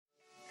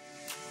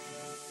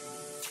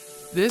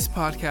This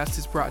podcast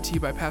is brought to you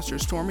by Pastor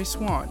Stormy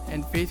Swann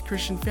and Faith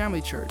Christian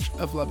Family Church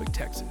of Lubbock,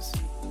 Texas.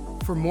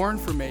 For more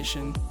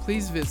information,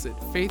 please visit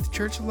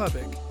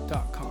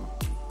faithchurchlubbock.com.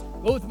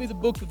 Go with me to the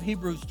book of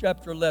Hebrews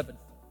chapter 11.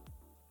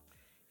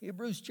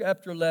 Hebrews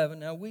chapter 11.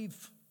 Now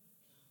we've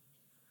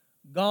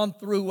gone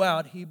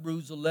throughout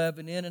Hebrews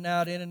 11, in and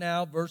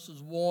out,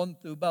 verses 1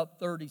 through about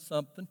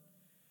 30-something.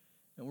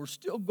 And we're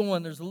still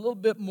going. There's a little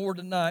bit more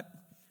tonight.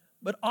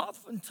 But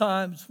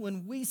oftentimes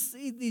when we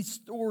see these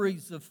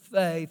stories of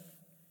faith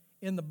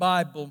in the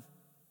Bible,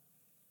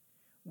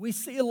 we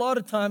see a lot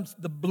of times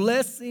the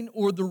blessing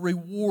or the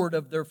reward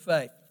of their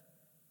faith.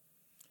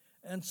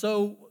 And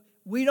so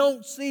we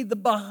don't see the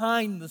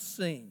behind the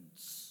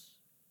scenes.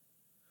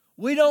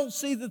 We don't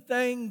see the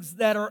things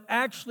that are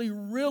actually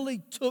really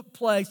took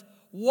place.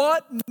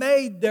 What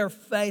made their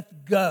faith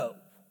go?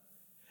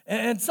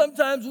 And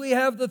sometimes we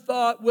have the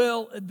thought,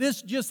 well,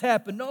 this just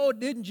happened. No,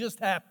 it didn't just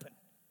happen.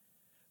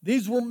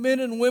 These were men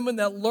and women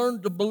that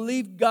learned to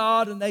believe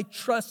God and they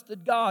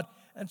trusted God.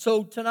 And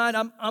so tonight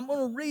I'm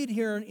going to read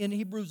here in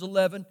Hebrews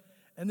 11,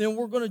 and then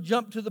we're going to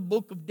jump to the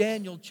book of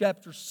Daniel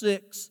chapter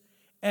 6.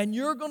 And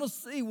you're going to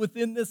see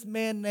within this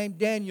man named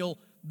Daniel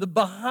the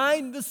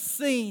behind the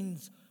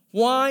scenes,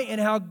 why and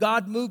how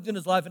God moved in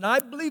his life. And I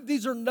believe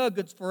these are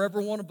nuggets for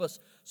every one of us.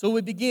 So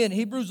we begin,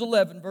 Hebrews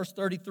 11, verse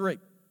 33.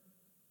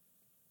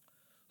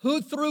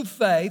 Who through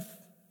faith,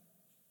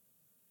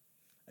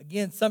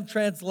 again, some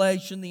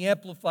translation, the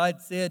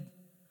Amplified said,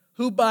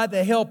 who by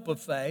the help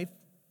of faith.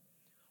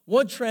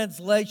 One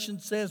translation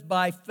says,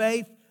 by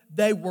faith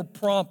they were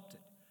prompted.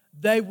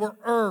 They were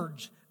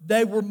urged.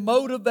 They were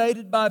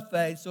motivated by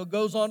faith. So it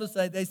goes on to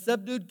say, they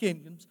subdued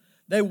kingdoms.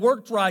 They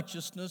worked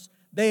righteousness.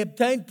 They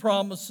obtained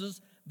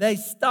promises. They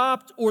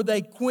stopped or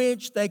they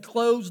quenched. They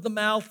closed the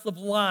mouths of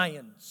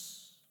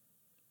lions.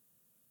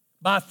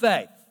 By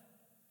faith,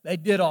 they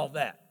did all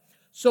that.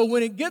 So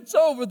when it gets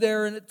over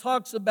there and it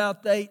talks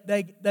about they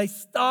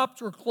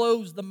stopped or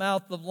closed the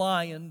mouth of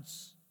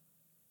lions,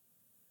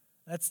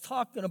 that's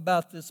talking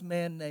about this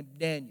man named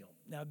Daniel.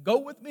 Now go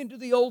with me into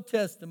the Old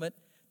Testament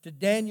to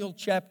Daniel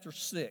chapter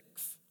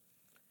 6.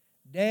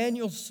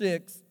 Daniel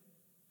 6,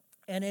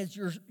 and as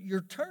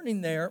you're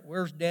turning there,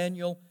 where's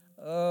Daniel?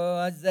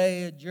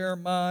 Isaiah,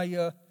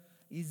 Jeremiah,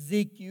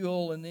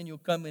 Ezekiel, and then you'll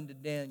come into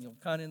Daniel,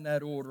 kind of in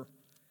that order.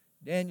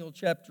 Daniel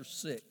chapter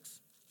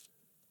 6.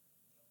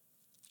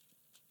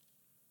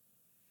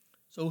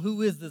 So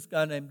who is this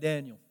guy named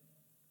Daniel?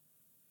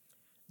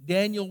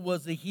 Daniel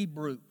was a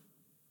Hebrew.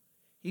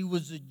 He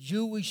was a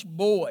Jewish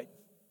boy.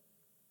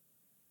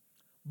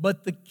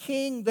 But the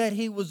king that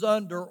he was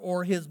under,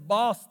 or his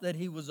boss that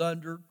he was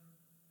under,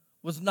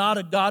 was not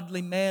a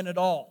godly man at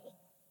all.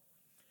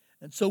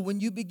 And so when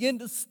you begin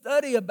to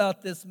study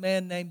about this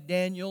man named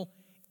Daniel,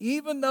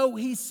 even though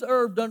he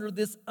served under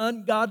this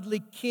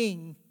ungodly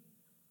king,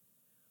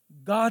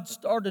 God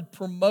started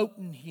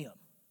promoting him.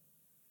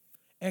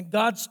 And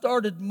God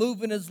started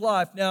moving his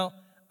life. Now,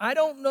 I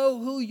don't know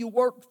who you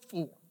work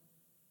for.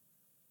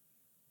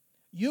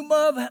 You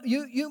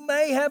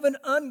may have an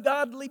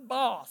ungodly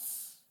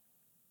boss.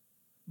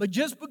 But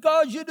just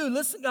because you do,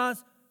 listen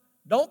guys,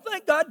 don't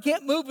think God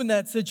can't move in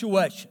that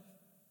situation.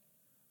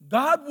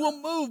 God will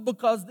move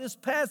because this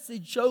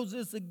passage shows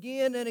this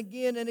again and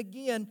again and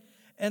again.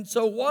 And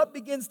so what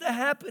begins to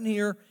happen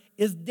here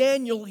is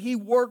Daniel, he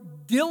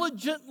worked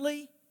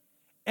diligently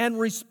and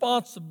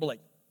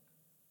responsibly.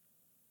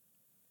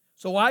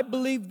 So I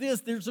believe this,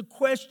 there's a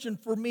question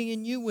for me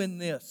and you in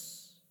this.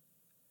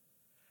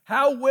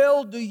 How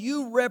well do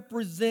you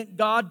represent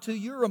God to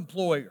your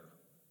employer?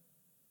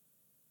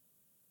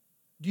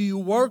 Do you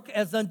work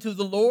as unto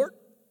the Lord?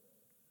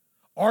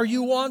 Are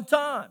you on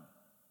time?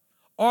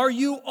 Are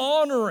you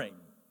honoring?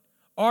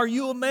 Are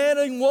you a man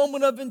and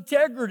woman of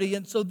integrity?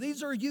 And so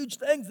these are huge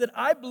things that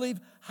I believe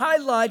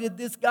highlighted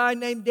this guy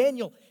named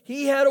Daniel.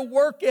 He had a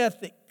work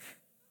ethic.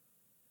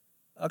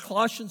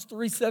 Colossians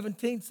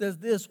 3:17 says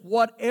this,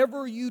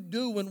 whatever you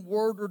do in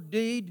word or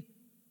deed,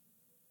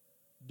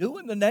 do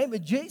in the name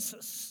of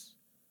Jesus.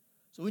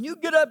 So when you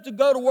get up to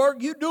go to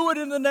work, you do it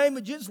in the name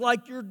of Jesus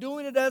like you're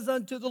doing it as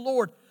unto the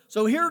Lord.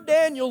 So here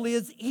Daniel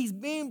is, he's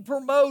being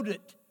promoted.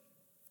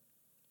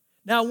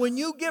 Now when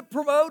you get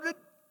promoted,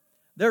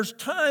 there's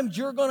times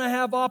you're going to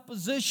have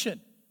opposition.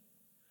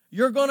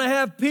 You're going to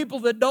have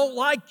people that don't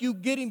like you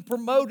getting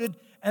promoted,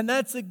 and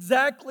that's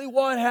exactly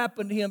what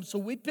happened to him. So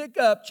we pick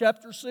up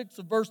chapter 6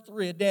 of verse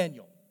 3 of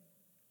Daniel.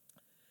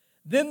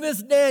 Then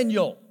this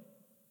Daniel,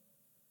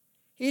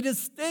 he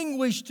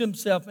distinguished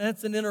himself, and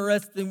that's an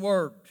interesting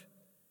word,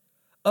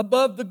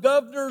 above the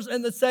governors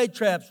and the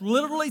satraps.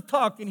 Literally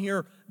talking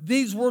here,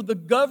 these were the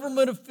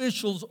government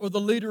officials or the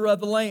leader of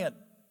the land.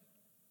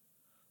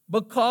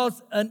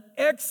 Because an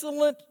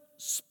excellent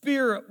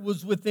spirit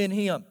was within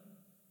him.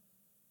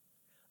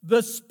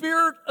 The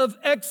spirit of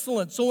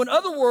excellence. So in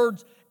other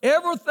words,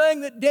 everything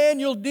that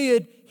Daniel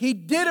did, he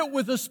did it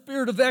with a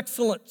spirit of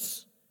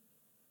excellence.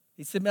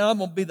 He said, man, I'm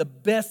going to be the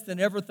best in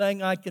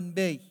everything I can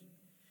be.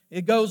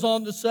 It goes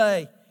on to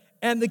say,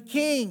 And the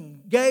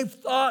king gave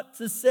thought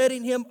to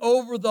setting him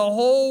over the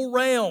whole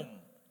realm.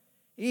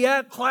 He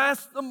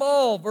outclassed them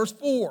all. Verse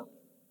 4.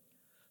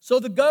 So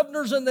the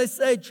governors and the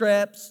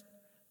satraps,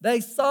 they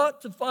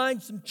sought to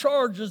find some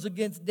charges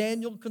against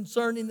Daniel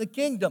concerning the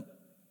kingdom.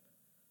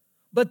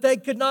 But they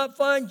could not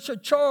find a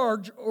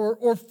charge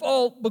or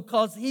fault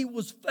because he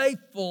was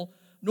faithful,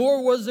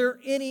 nor was there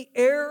any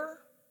error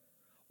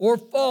or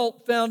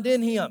fault found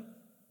in him.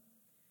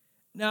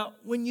 Now,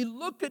 when you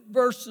look at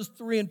verses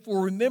 3 and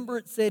 4, remember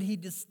it said he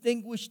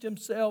distinguished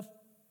himself.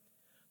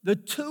 The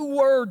two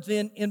words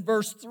in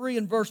verse 3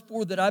 and verse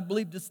 4 that I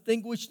believe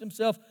distinguished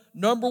himself,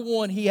 number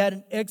one, he had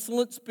an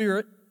excellent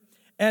spirit.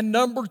 And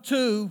number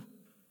two,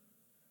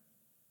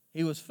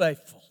 he was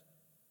faithful.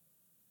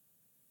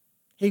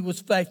 He was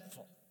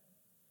faithful.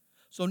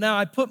 So now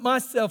I put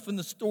myself in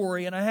the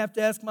story and I have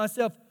to ask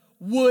myself,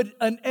 would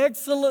an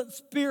excellent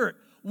spirit,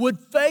 would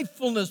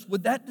faithfulness,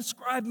 would that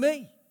describe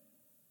me?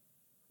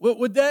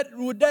 Would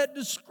that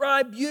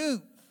describe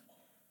you?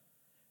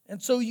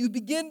 And so you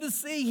begin to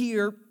see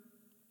here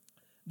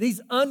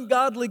these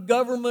ungodly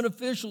government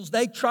officials,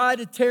 they try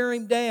to tear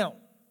him down.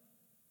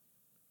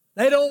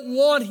 They don't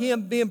want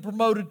him being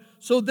promoted,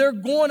 so they're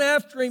going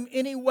after him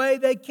any way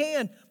they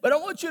can. But I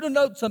want you to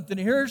note something.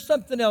 Here's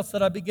something else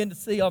that I begin to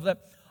see of that.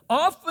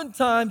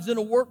 Oftentimes in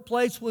a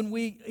workplace when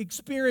we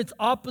experience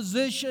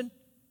opposition,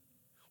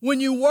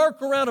 when you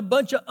work around a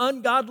bunch of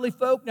ungodly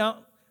folk,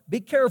 now be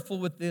careful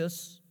with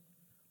this,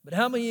 but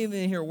how many of you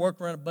in here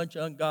work around a bunch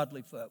of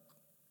ungodly folk?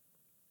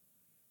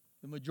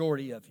 The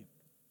majority of you.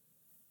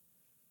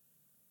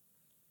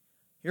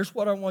 Here's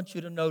what I want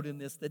you to note in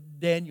this that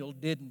Daniel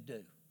didn't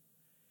do.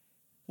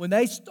 When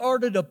they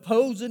started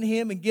opposing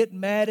him and getting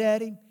mad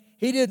at him,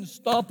 he didn't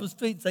stomp his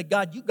feet and say,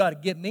 God, you got to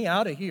get me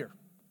out of here.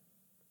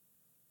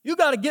 You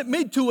got to get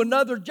me to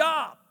another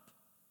job.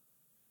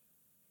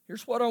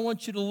 Here's what I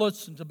want you to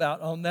listen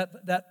about on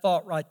that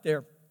thought right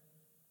there.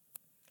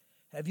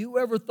 Have you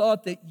ever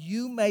thought that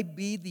you may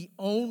be the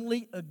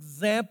only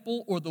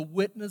example or the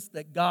witness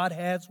that God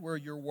has where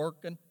you're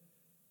working?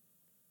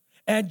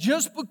 And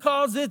just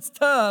because it's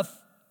tough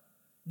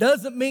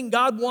doesn't mean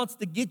God wants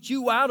to get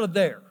you out of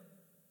there.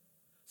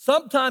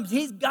 Sometimes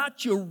He's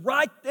got you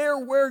right there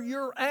where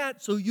you're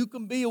at so you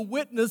can be a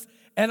witness.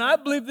 And I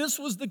believe this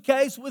was the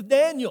case with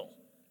Daniel.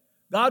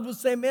 God was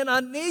saying, man, I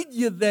need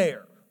you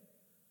there.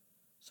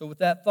 So with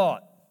that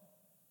thought,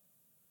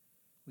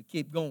 we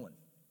keep going.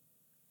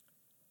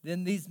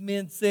 Then these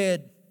men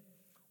said,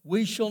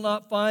 we shall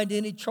not find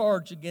any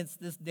charge against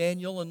this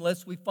Daniel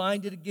unless we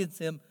find it against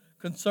him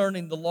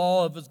concerning the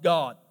law of his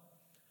God.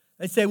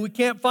 They say we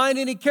can't find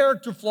any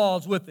character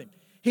flaws with him.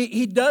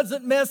 He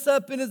doesn't mess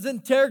up in his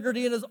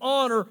integrity and his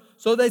honor.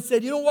 So they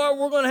said, you know what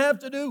we're going to have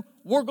to do?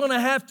 We're going to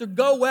have to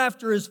go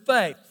after his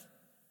faith.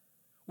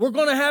 We're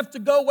going to have to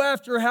go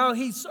after how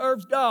he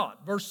serves God.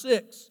 Verse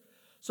 6.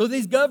 So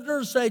these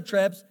governors,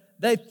 satraps,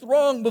 they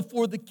thronged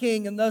before the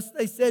king, and thus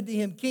they said to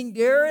him, King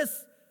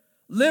Darius,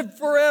 live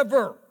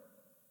forever.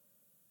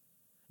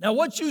 Now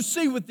what you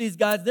see with these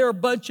guys, they're a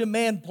bunch of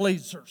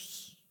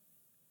man-pleasers.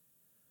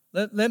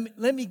 Let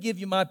me give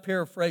you my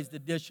paraphrased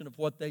edition of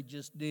what they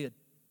just did.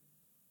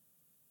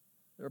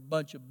 They're a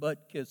bunch of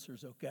butt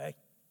kissers, okay?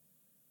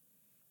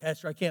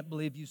 Pastor, I can't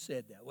believe you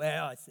said that.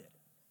 Well, I said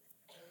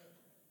it.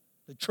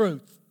 The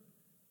truth.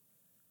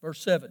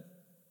 Verse 7.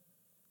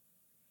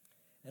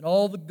 And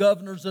all the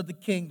governors of the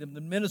kingdom, the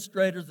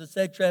administrators, the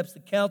satraps,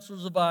 the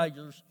counselors of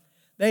elders,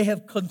 they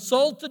have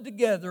consulted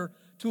together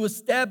to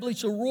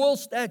establish a royal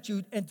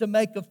statute and to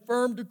make a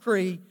firm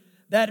decree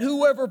that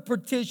whoever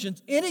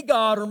petitions any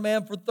god or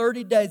man for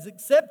 30 days,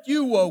 except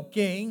you, O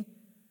king,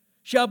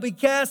 shall be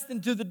cast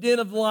into the den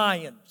of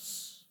lions.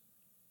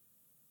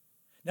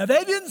 Now,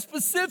 they didn't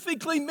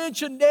specifically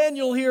mention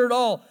Daniel here at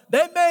all.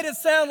 They made it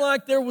sound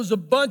like there was a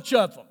bunch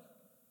of them.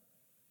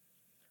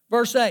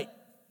 Verse 8.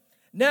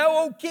 Now,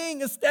 O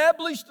king,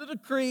 establish the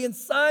decree and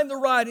sign the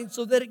writing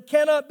so that it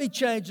cannot be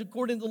changed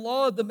according to the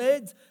law of the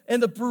Medes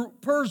and the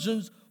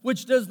Persians,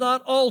 which does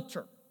not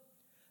alter.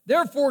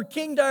 Therefore,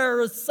 King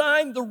Darius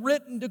signed the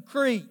written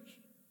decree.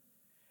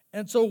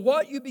 And so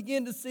what you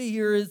begin to see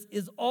here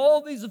is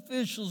all these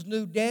officials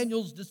knew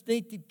Daniel's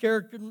distinctive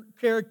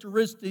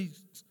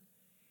characteristics.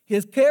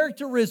 His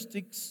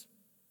characteristics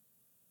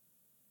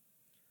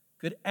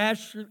could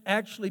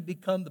actually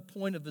become the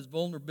point of his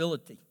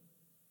vulnerability.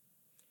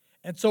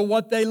 And so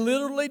what they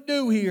literally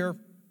do here,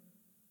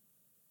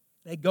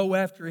 they go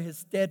after his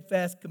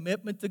steadfast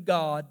commitment to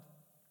God,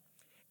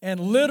 and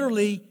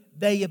literally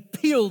they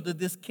appeal to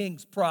this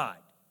king's pride.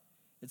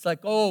 It's like,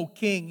 oh,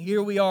 king,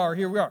 here we are,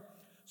 here we are.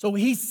 So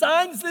he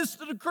signs this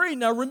decree.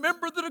 Now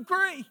remember the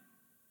decree.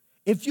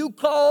 If you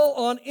call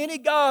on any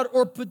god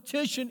or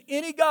petition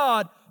any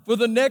god for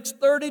the next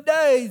 30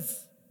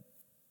 days,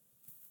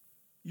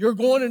 you're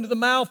going into the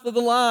mouth of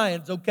the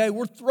lions, okay?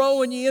 We're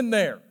throwing you in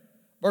there.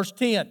 Verse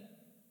 10.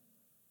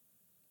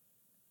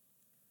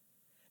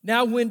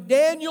 Now when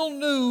Daniel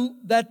knew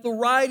that the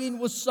writing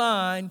was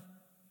signed,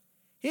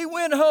 he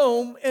went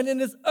home, and in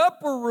his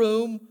upper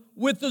room,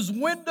 with his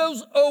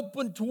windows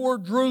open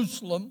toward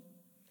Jerusalem,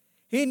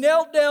 he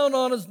knelt down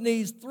on his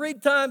knees 3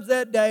 times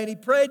that day, and he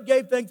prayed,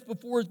 gave thanks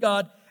before his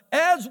God,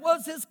 as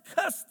was his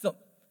custom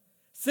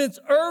since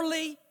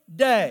early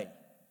day.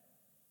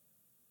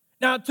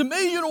 Now, to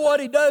me, you know what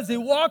he does? He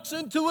walks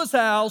into his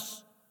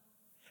house,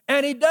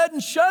 and he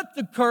doesn't shut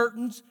the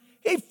curtains.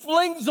 He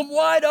flings them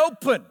wide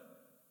open.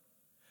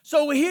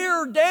 So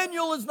here,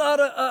 Daniel is not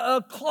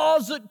a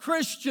closet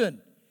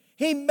Christian.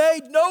 He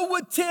made no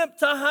attempt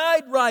to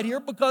hide right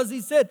here because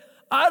he said,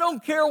 I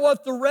don't care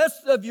what the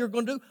rest of you are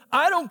going to do.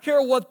 I don't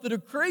care what the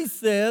decree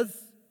says.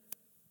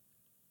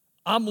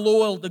 I'm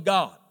loyal to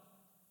God.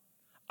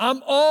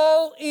 I'm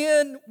all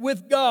in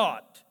with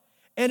God.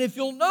 And if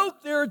you'll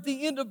note there at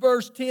the end of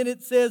verse 10,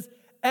 it says,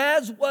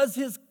 as was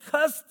his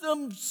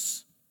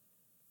customs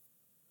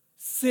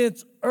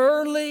since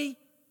early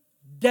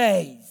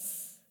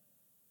days.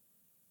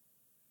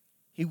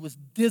 He was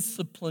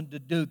disciplined to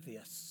do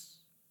this.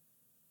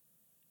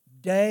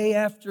 Day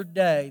after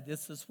day,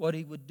 this is what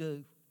he would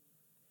do.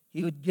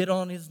 He would get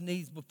on his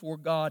knees before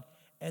God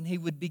and he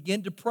would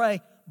begin to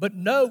pray. But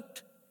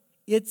note,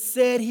 it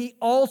said he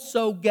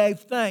also gave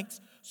thanks.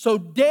 So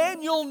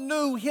Daniel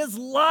knew his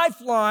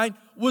lifeline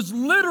was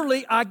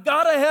literally, I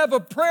got to have a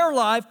prayer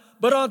life.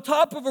 But on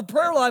top of a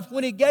prayer life,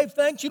 when he gave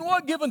thanks, you know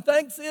what giving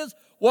thanks is?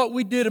 What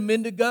we did a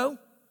minute ago.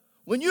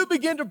 When you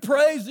begin to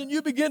praise and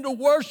you begin to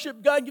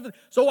worship God.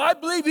 So I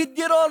believe he'd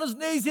get on his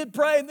knees, he'd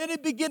pray, and then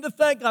he'd begin to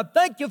thank God.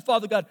 Thank you,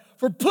 Father God,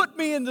 for putting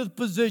me in this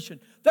position.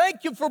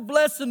 Thank you for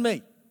blessing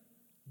me.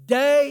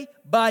 Day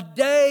by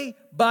day,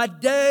 by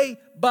day,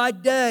 by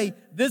day,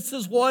 this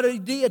is what he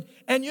did.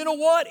 And you know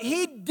what?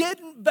 He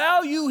didn't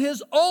value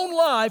his own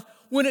life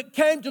when it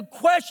came to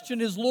question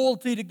his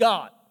loyalty to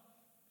God.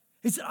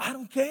 He said, I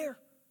don't care.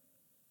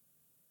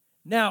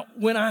 Now,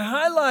 when I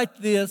highlight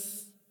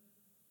this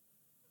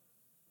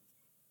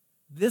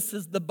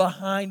is the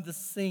behind the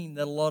scene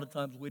that a lot of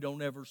times we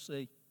don't ever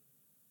see.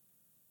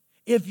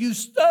 If you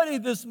study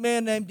this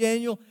man named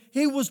Daniel,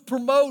 he was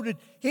promoted.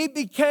 He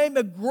became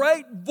a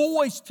great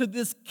voice to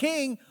this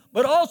king,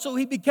 but also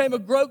he became a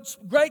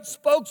great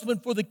spokesman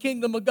for the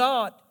kingdom of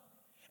God.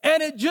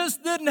 And it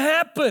just didn't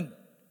happen.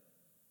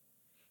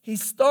 He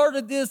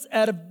started this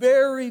at a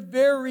very,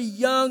 very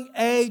young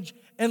age.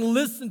 And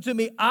listen to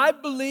me, I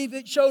believe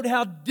it showed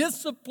how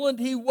disciplined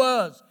he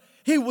was.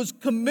 He was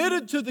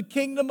committed to the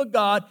kingdom of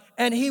God,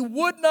 and he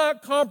would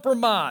not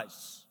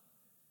compromise.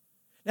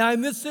 Now,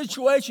 in this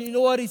situation, you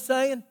know what he's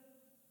saying?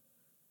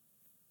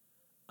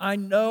 I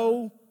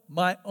know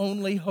my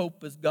only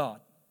hope is God.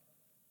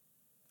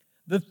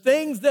 The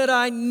things that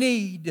I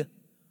need,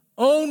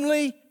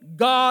 only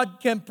God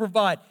can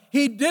provide.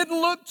 He didn't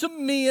look to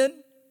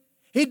men.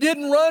 He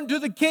didn't run to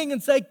the king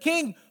and say,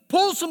 King,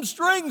 pull some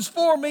strings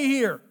for me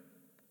here.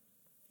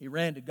 He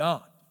ran to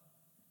God.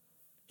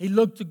 He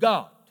looked to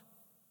God.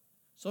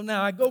 So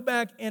now I go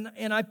back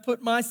and I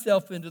put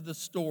myself into the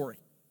story.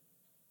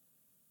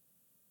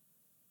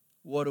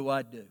 What do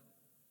I do?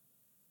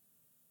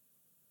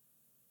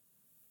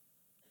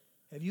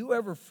 Have you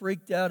ever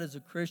freaked out as a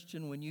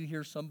Christian when you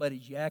hear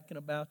somebody's yakking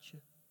about you?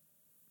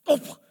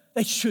 Oh,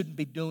 they shouldn't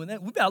be doing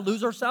that. We've got to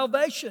lose our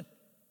salvation.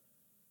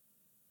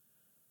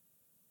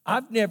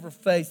 I've never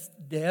faced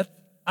death.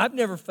 I've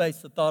never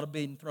faced the thought of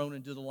being thrown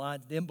into the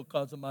lion's den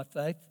because of my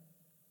faith.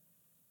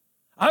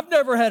 I've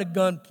never had a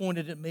gun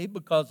pointed at me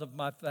because of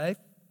my faith.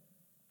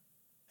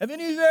 Have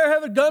any of you ever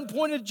had a gun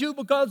pointed at you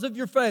because of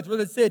your faith? Where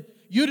they said,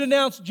 you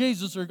denounce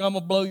Jesus or I'm going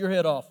to blow your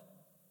head off.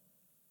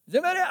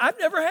 I've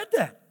never had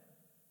that.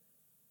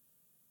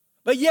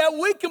 But yet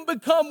we can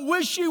become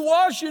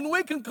wishy-washy and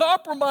we can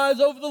compromise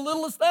over the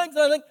littlest things.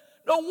 I think,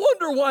 no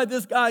wonder why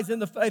this guy's in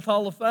the Faith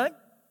Hall of Fame.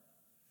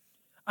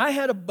 I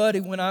had a buddy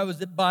when I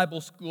was at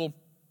Bible school.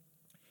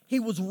 He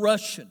was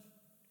Russian.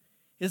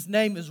 His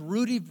name is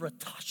Rudy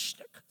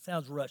Vratoshnik.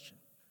 Sounds Russian.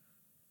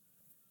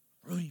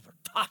 Rudy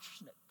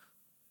Vratoshnik.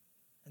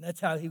 And that's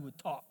how he would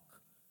talk.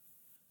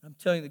 I'm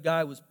telling you, the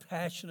guy was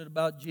passionate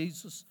about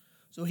Jesus.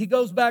 So he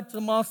goes back to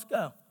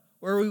Moscow,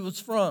 where he was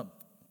from.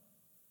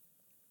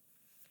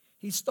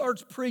 He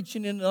starts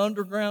preaching in an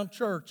underground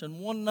church. And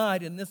one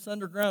night in this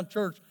underground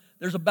church,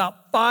 there's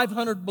about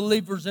 500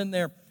 believers in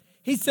there.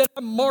 He said, I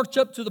march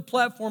up to the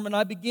platform and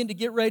I begin to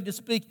get ready to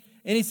speak.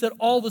 And he said,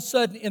 all of a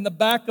sudden, in the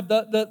back of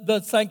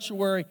the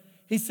sanctuary,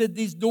 he said,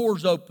 these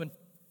doors open.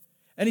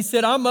 And he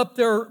said, I'm up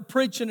there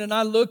preaching and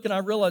I look and I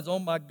realize, oh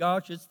my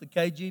gosh, it's the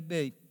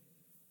KGB.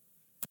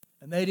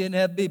 And they didn't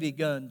have BB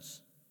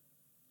guns.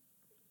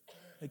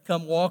 They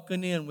come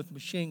walking in with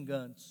machine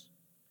guns.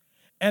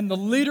 And the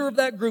leader of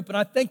that group, and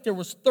I think there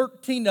was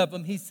 13 of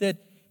them, he said,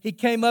 he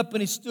came up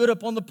and he stood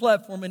up on the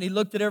platform and he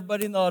looked at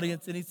everybody in the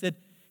audience and he said,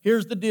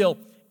 here's the deal.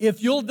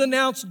 If you'll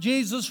denounce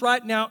Jesus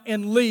right now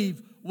and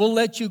leave, we'll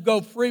let you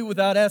go free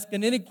without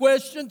asking any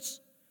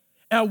questions.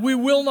 And we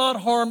will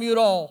not harm you at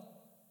all.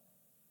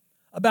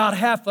 About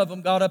half of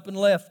them got up and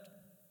left.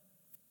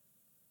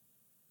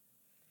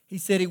 He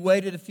said he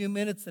waited a few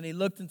minutes and he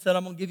looked and said,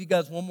 I'm going to give you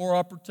guys one more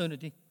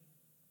opportunity.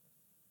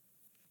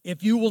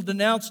 If you will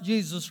denounce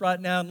Jesus right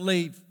now and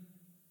leave,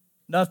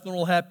 nothing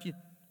will happen to you.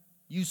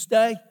 You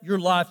stay, your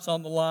life's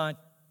on the line.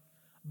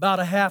 About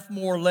a half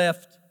more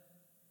left.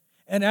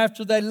 And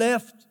after they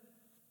left,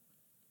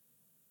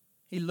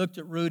 he looked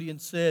at Rudy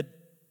and said,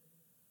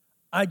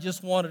 I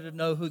just wanted to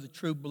know who the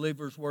true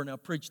believers were. Now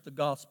preach the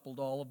gospel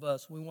to all of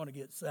us. We want to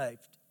get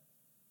saved.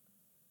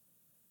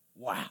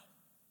 Wow.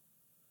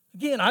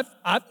 Again,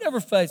 I've never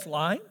faced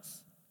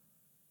lions.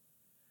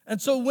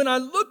 And so when I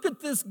look at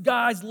this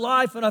guy's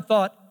life and I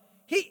thought,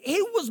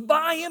 he was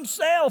by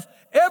himself.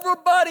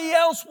 Everybody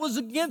else was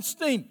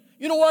against him.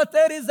 You know what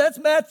that is? That's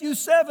Matthew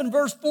 7,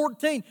 verse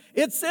 14.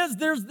 It says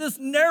there's this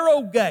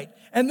narrow gate.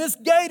 And this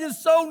gate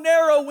is so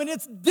narrow and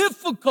it's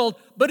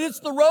difficult, but it's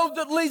the road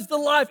that leads to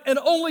life, and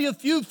only a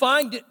few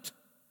find it.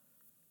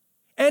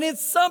 And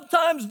it's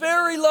sometimes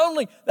very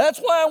lonely. That's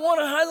why I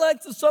want to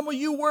highlight to some of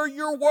you where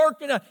you're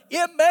working.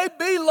 It may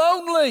be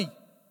lonely.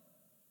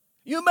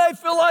 You may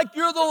feel like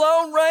you're the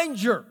Lone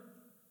Ranger.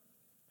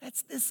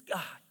 That's this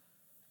guy.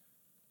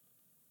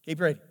 Keep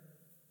reading.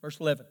 Verse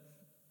 11.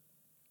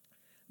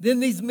 Then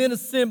these men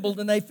assembled,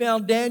 and they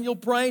found Daniel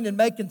praying and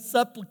making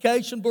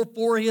supplication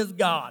before his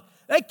God.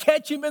 They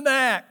catch him in the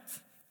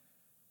act.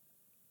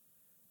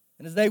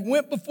 And as they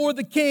went before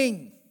the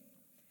king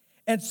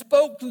and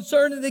spoke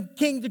concerning the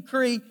king's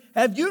decree,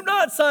 have you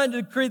not signed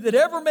a decree that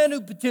every man who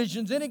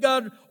petitions any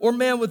god or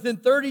man within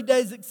 30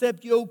 days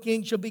except you, O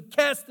king, shall be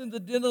cast into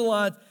the den of the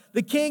lions?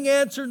 The king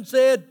answered and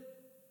said,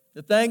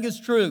 the thing is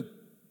true,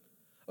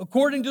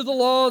 according to the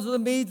laws of the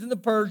Medes and the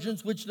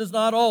Persians, which does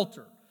not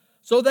alter.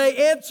 So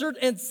they answered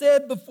and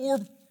said before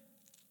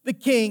the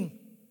king,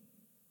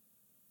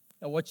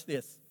 now watch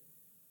this,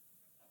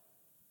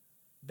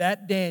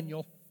 that Daniel,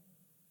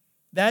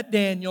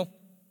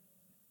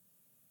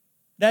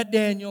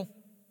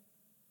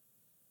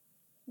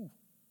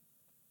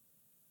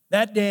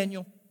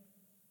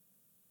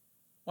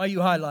 why are you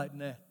highlighting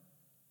that?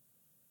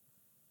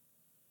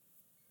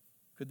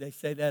 Could they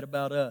say that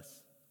about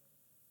us?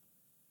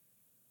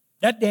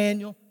 That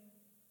Daniel.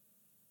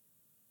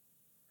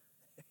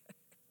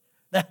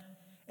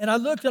 And I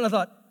looked and I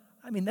thought,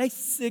 they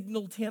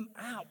signaled him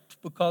out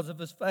because of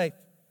his faith.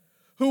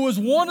 Who was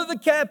one of the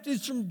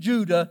captives from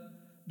Judah,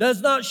 does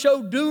not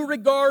show due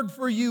regard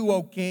for you,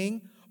 O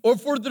king, or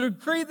for the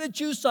decree that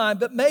you signed,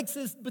 but makes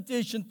his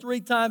petition 3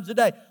 times a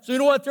day. So you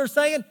know what they're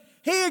saying?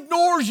 He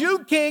ignores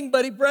you, king,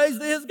 but he prays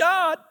to his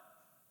God.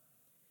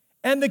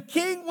 And the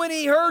king, when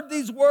he heard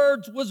these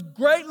words, was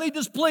greatly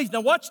displeased.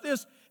 Now watch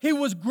this. He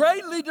was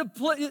greatly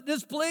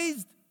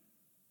displeased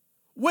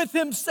with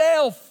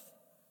himself.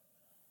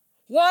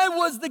 Why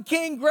was the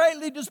king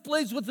greatly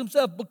displeased with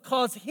himself?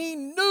 Because he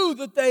knew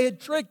that they had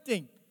tricked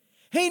him.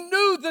 He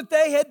knew that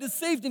they had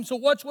deceived him. So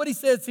watch what he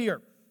says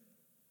here.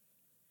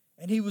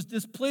 And he was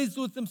displeased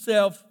with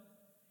himself,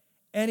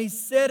 and he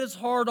set his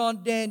heart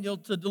on Daniel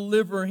to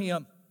deliver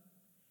him.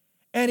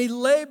 And he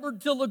labored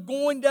till the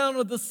going down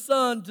of the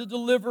sun to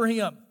deliver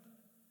him.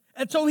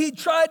 And so he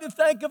tried to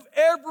think of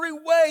every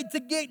way to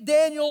get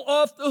Daniel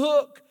off the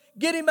hook,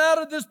 get him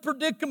out of this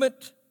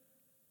predicament.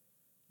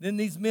 Then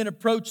these men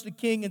approached the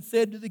king and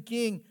said to the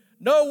king,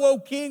 know, O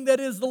king, that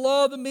is the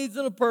law of the Medes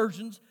and the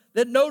Persians,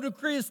 that no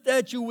decree or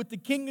statute with the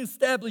king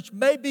established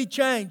may be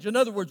changed. In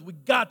other words, we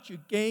got you,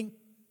 king.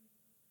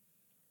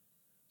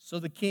 So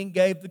the king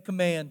gave the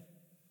command,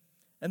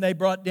 and they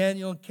brought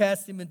Daniel and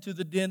cast him into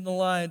the den of the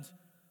lions.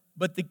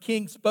 But the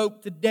king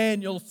spoke to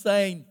Daniel,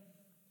 saying,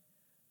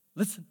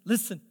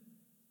 listen,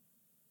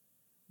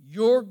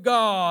 your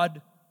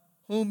God,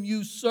 whom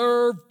you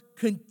served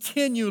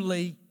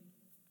continually,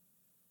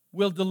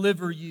 will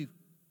deliver you.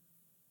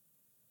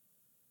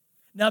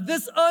 Now,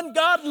 this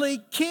ungodly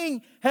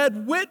king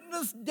had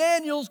witnessed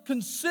Daniel's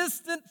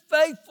consistent,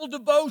 faithful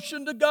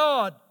devotion to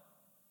God.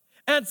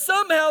 And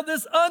somehow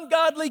this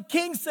ungodly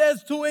king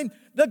says to him,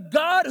 the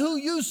God who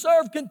you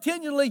serve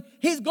continually,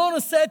 he's going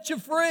to set you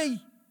free.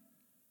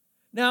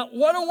 Now,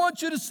 what I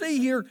want you to see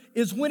here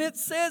is when it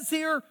says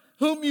here,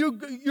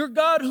 your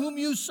God whom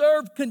you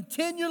serve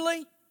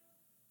continually,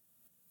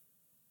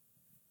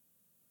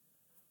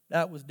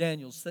 that was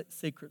Daniel's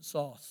secret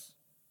sauce.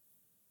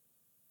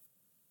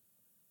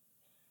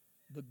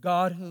 The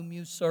God whom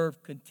you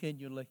serve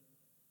continually.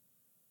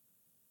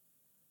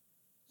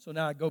 So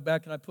now I go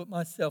back and I put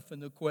myself in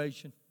the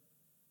equation.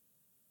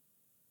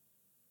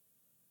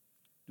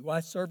 Do I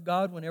serve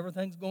God when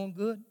everything's going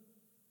good?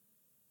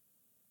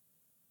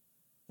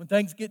 When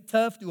things get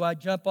tough, do I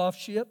jump off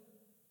ship?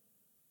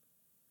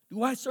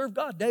 Do I serve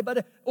God day by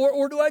day?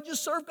 Or do I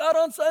just serve God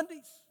on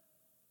Sundays?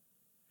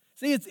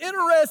 See, it's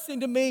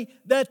interesting to me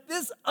that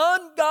this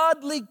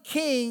ungodly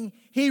king,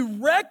 he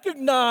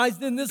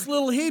recognized in this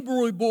little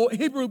Hebrew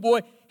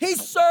boy, he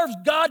serves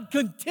God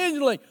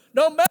continually.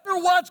 No matter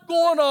what's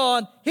going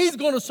on, he's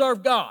going to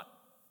serve God.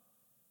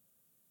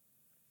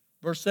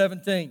 Verse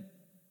 17.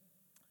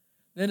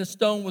 Then a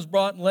stone was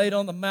brought and laid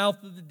on the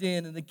mouth of the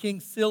den, and the king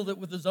sealed it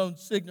with his own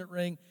signet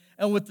ring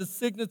and with the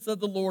signets of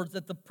the Lord's,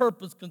 that the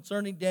purpose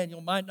concerning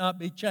Daniel might not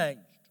be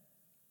changed.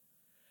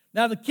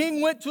 Now the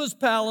king went to his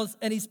palace,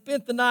 and he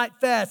spent the night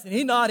fasting.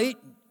 He not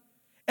eating.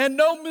 And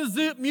no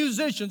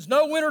musicians,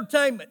 no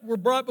entertainment were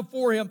brought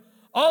before him.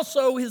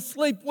 Also his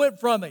sleep went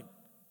from him.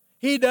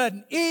 He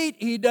doesn't eat.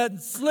 He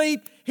doesn't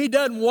sleep. He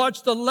doesn't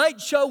watch the Late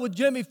Show with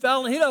Jimmy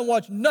Fallon. He doesn't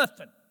watch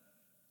nothing.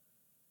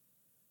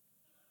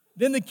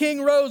 Then the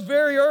king rose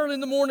very early in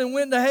the morning and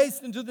went to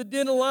hasten to the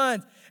den of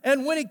lions.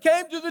 And when he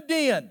came to the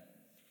den,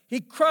 he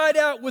cried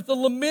out with a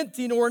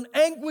lamenting or an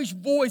anguished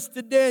voice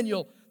to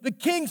Daniel. The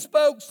king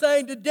spoke,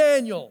 saying to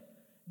Daniel,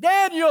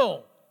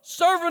 Daniel,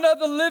 servant of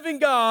the living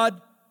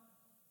God,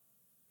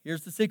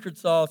 here's the secret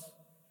sauce,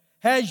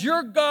 has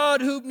your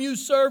God whom you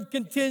serve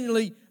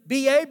continually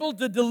be able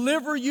to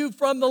deliver you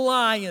from the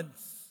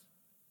lions?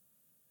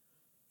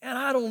 And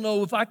I don't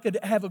know if I could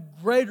have a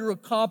greater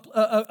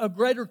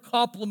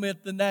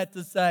compliment than that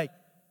to say,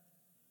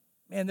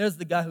 man, there's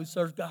the guy who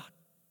serves God.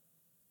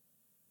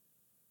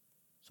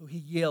 So he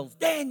yells,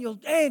 Daniel,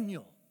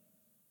 Daniel.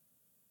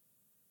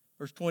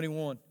 Verse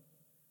 21.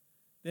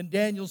 Then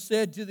Daniel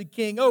said to the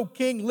king, "O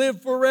king,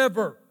 live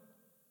forever.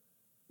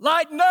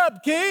 Lighten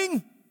up,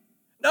 king.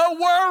 No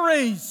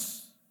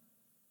worries."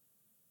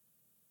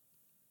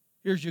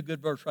 Here's your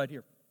good verse right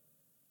here.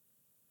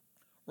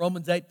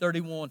 Romans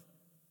 8:31.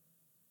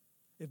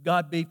 If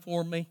God be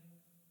for me,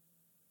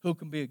 who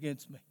can be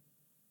against me?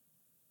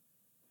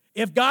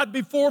 If God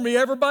be for me,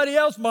 everybody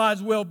else might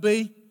as well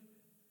be.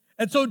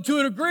 And so to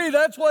a degree,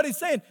 that's what he's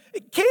saying.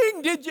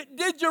 King,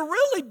 did you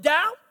really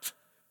doubt?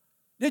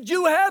 Did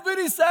you have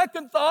any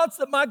second thoughts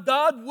that my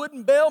God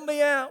wouldn't bail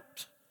me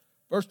out?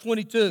 Verse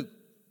 22.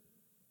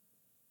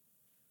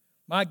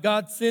 My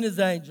God sent his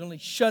angel and he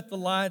shut the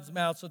lions'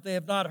 mouth so that they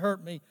have not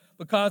hurt me,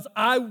 because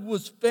I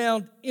was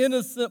found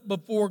innocent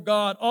before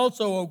God.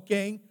 Also, O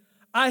king,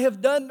 I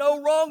have done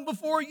no wrong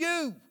before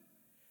you.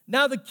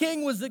 Now the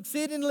king was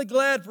exceedingly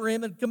glad for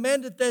him and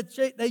commanded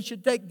that they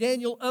should take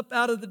Daniel up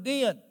out of the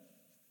den.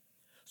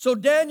 So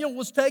Daniel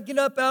was taken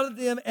up out of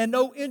them, and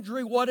no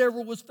injury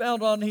whatever was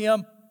found on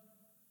him,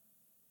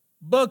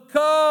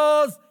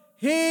 because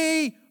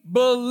he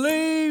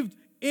believed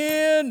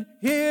in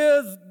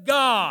his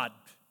God.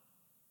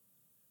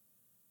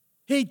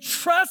 He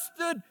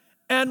trusted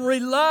and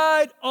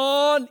relied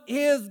on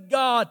his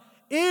God,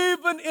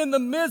 even in the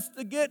midst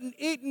of getting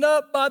eaten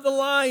up by the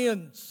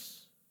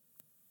lions.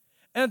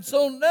 And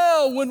so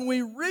now when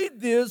we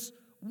read this,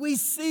 we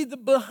see the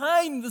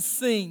behind the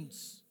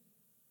scenes.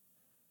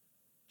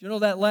 Do you know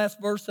that last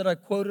verse that I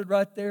quoted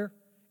right there?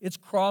 It's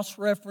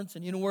cross-reference,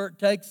 and you know where it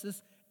takes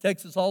us? It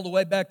takes us all the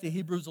way back to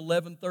Hebrews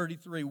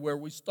 11:33, where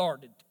we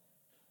started.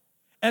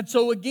 And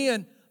so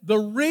again, the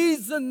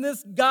reason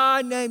this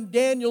guy named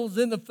Daniel is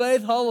in the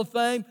Faith Hall of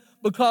Fame,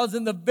 because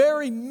in the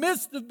very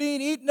midst of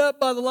being eaten up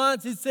by the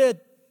lions, he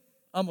said,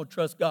 I'm going to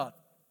trust God.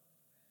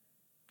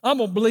 I'm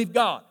going to believe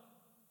God.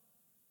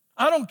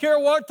 I don't care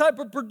what type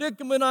of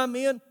predicament I'm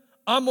in,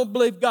 I'm going to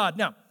believe God.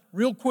 Now,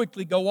 real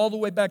quickly, go all the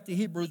way back to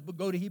Hebrews, but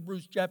go to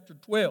Hebrews chapter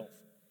 12.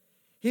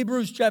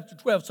 Hebrews chapter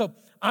 12. So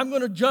I'm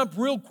going to jump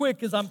real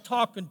quick as I'm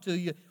talking to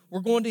you.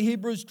 We're going to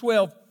Hebrews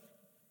 12.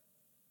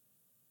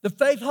 The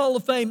Faith Hall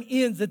of Fame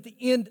ends at the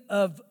end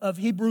of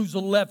Hebrews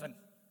 11.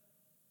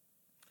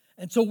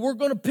 And so we're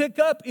going to pick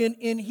up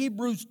in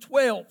Hebrews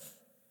 12.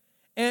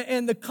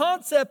 And the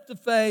concept of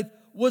faith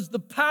was the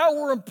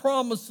power and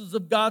promises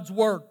of God's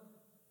Word.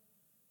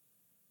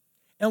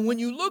 And when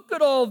you look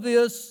at all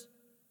this,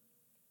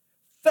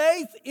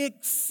 faith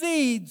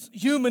exceeds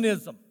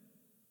humanism.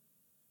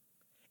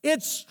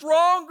 It's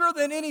stronger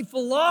than any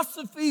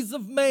philosophies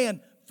of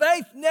man.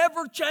 Faith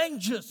never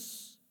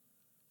changes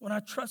when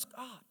I trust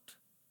God.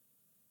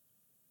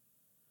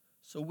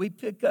 So we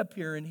pick up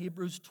here in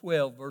Hebrews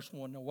 12, verse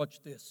 1. Now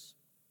watch this.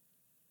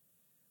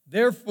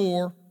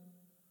 Therefore,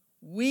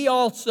 we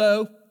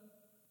also,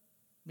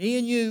 me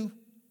and you,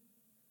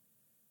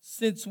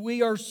 since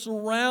we are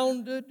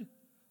surrounded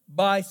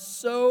by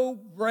so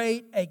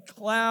great a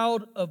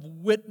cloud of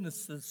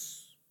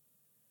witnesses.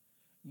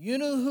 You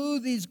know who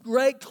these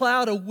great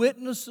cloud of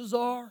witnesses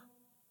are?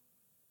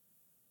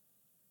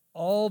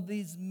 All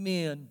these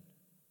men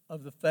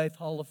of the Faith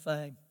Hall of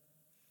Fame,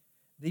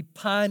 the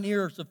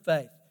pioneers of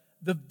faith,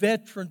 the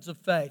veterans of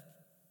faith.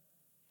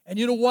 And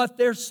you know what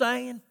they're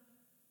saying?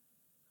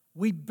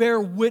 We bear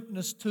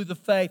witness to the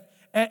faith.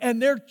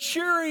 And they're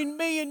cheering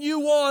me and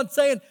you on,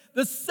 saying,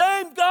 the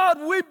same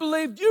God we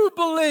believed, you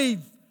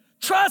believe.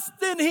 Trust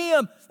in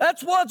Him.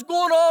 That's what's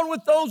going on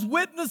with those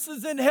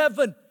witnesses in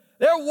heaven.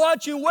 They're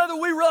watching whether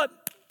we run.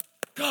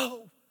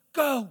 Go,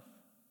 go.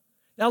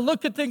 Now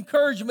look at the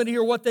encouragement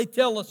here, what they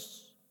tell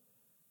us.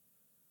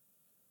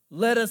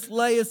 Let us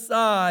lay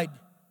aside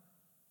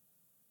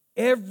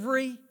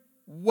every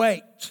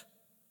weight,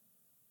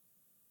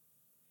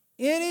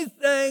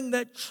 anything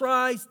that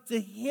tries to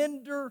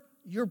hinder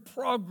your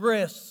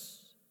progress,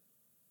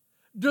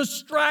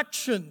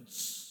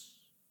 distractions.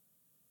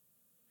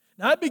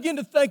 Now I begin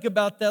to think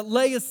about that.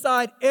 Lay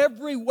aside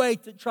every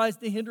weight that tries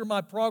to hinder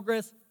my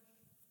progress.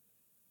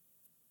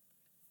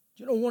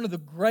 Do you know one of the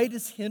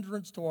greatest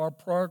hindrance to our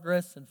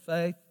progress and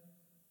faith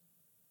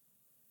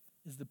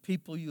is the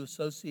people you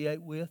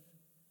associate with?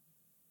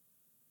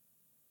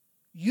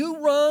 You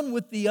run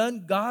with the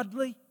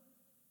ungodly,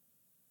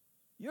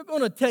 you're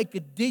going to take a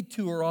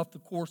detour off the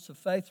course of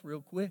faith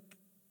real quick.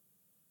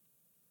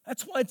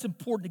 That's why it's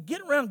important to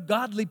get around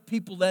godly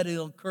people that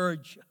will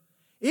encourage you.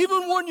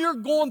 Even when you're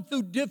going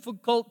through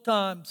difficult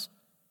times,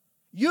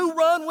 You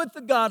run with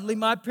the godly.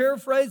 My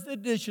paraphrased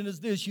edition is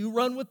this: you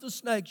run with the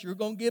snakes, you're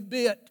going to get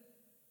bit.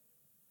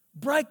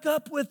 Break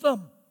up with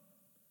them.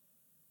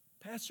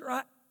 Pastor,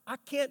 I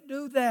can't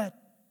do that.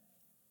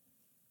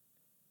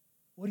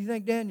 What do you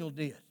think Daniel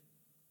did?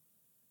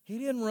 He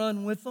didn't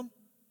run with them.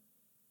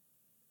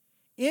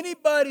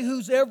 Anybody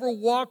who's ever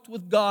walked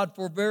with God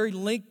for a very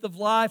length of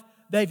life,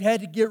 they've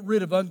had to get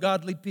rid of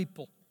ungodly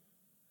people.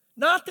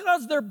 Not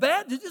because they're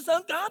bad, they're just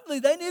ungodly.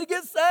 They need to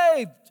get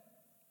saved.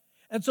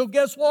 And so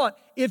guess what?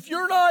 If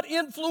you're not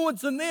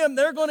influencing them,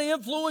 they're going to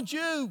influence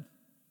you.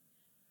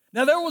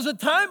 Now, there was a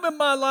time in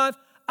my life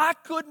I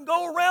couldn't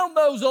go around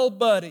those old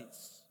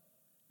buddies.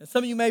 And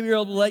some of you may be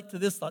able to relate to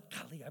this thought,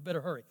 golly, I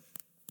better hurry.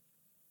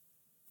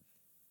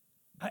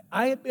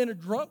 I had been a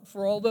drunk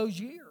for all those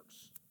years.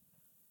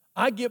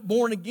 I get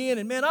born again,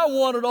 and man, I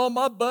wanted all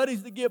my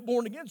buddies to get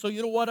born again. So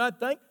you know what I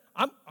think?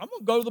 I'm going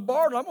to go to the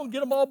bar, and I'm going to get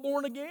them all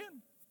born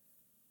again.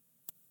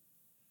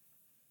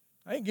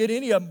 I didn't get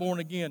any of them born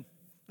again.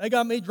 They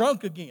got me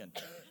drunk again.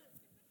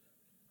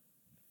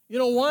 You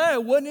know why? I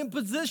wasn't in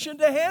position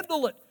to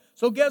handle it.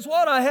 So guess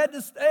what? I had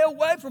to stay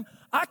away from.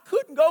 I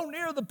couldn't go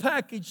near the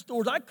package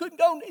stores. I couldn't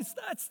go near.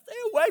 I'd stay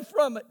away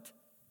from it.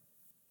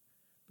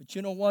 But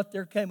you know what?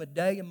 There came a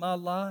day in my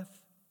life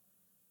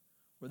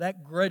where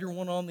that greater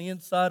one on the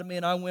inside of me,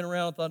 and I went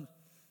around and thought,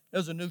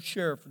 there's a new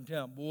sheriff in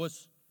town,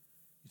 boys.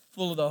 He's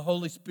full of the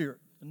Holy Spirit,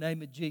 the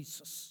name of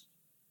Jesus.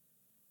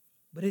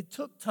 But it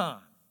took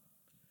time.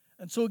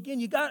 And so again,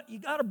 you got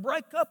to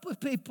break up with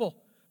people.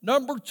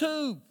 Number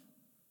 2,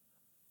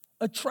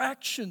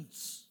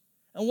 attractions.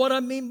 And what I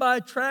mean by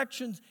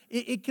attractions,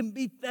 it can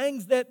be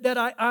things that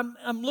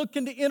I'm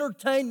looking to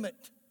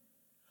entertainment.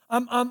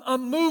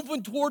 I'm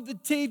moving toward the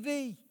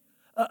TV.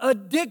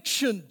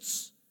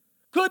 Addictions.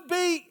 Could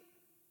be,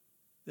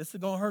 this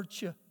is going to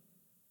hurt you.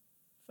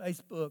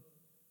 Facebook.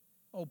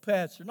 Oh,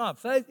 Pastor,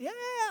 not Facebook.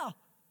 Yeah.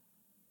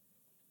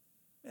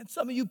 And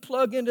some of you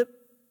plug into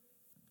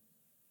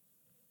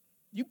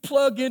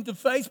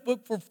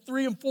Facebook for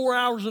 3 and 4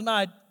 hours a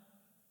night.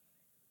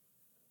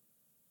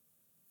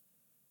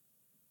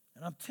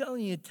 And I'm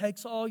telling you, it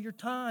takes all your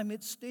time.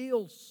 It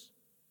steals.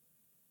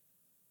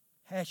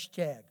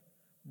 Hashtag,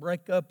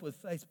 break up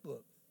with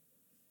Facebook.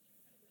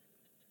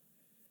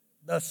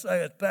 Thus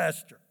saith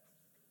Pastor.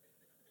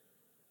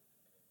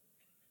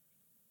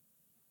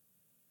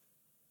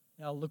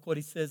 Now look what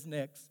he says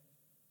next.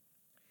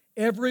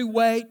 Every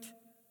weight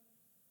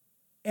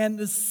and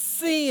the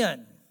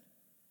sin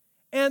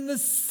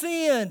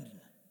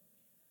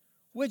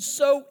which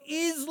so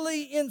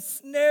easily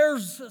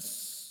ensnares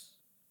us.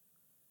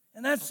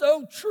 And that's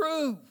so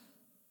true.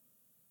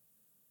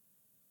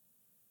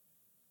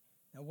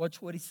 Now watch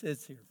what he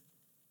says here.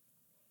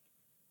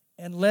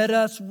 And let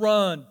us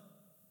run.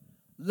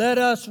 Let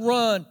us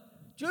run.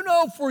 Do you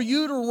know for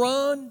you to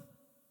run,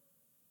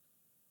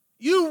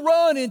 you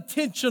run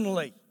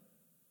intentionally.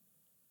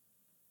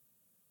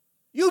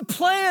 You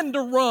plan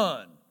to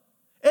run.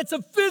 It's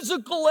a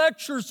physical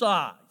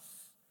exercise.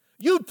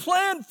 You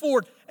plan for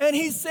it. And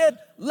he said,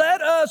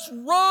 let us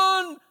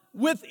run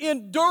with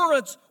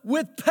endurance,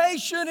 with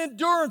patient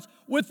endurance,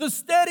 with the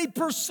steady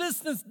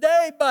persistence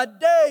day by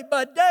day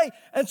by day.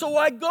 And so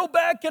I go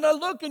back and I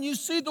look and you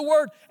see the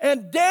word,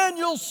 and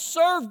Daniel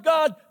served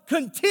God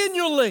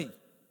continually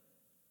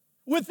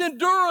with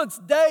endurance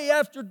day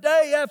after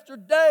day after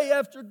day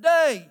after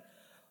day.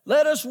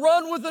 Let us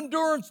run with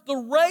endurance the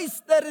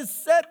race that is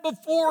set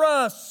before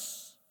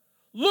us.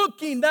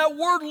 Looking, that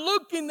word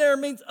looking there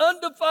means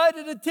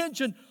undivided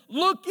attention.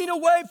 Looking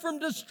away from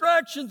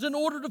distractions in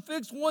order to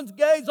fix one's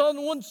gaze on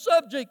one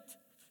subject.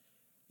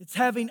 It's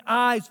having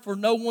eyes for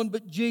no one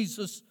but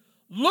Jesus.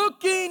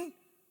 Looking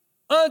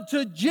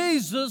unto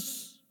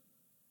Jesus,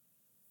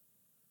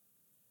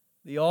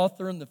 the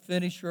author and the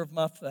finisher of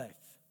my faith.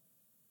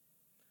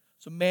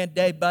 So man,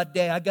 day by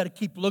day, I got to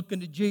keep looking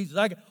to Jesus.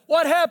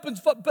 What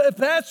happens,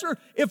 Pastor,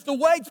 if the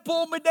weights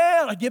pull me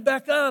down? I get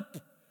back up.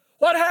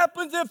 What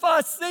happens if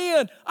I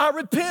sin? I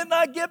repent and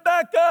I get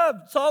back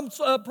up.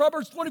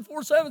 Proverbs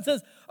 24:7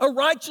 says, a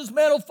righteous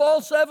man will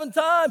fall 7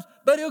 times,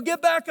 but he'll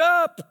get back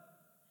up.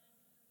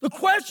 The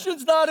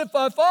question's not if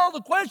I fall.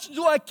 The question is,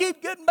 do I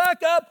keep getting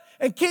back up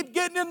and keep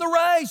getting in the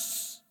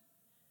race?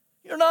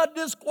 You're not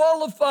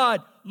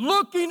disqualified.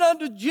 Looking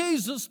unto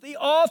Jesus, the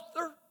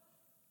author,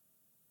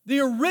 the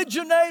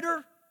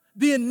originator,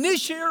 the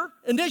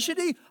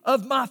initiative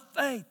of my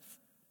faith.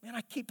 Man,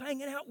 I keep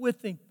hanging out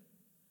with him.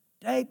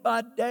 Day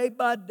by day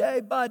by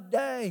day by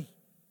day.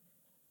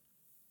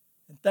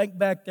 And think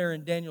back there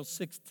in Daniel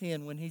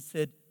 6:10 when he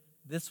said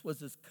this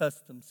was his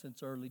custom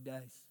since early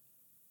days.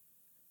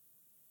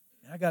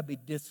 I got to be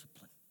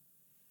disciplined.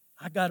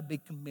 I got to be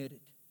committed.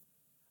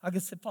 I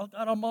got to say, God,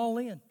 I'm all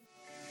in.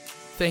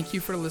 Thank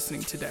you for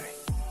listening today.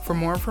 For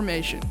more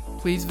information,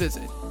 please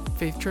visit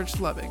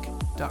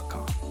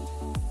faithchurchlubbock.com.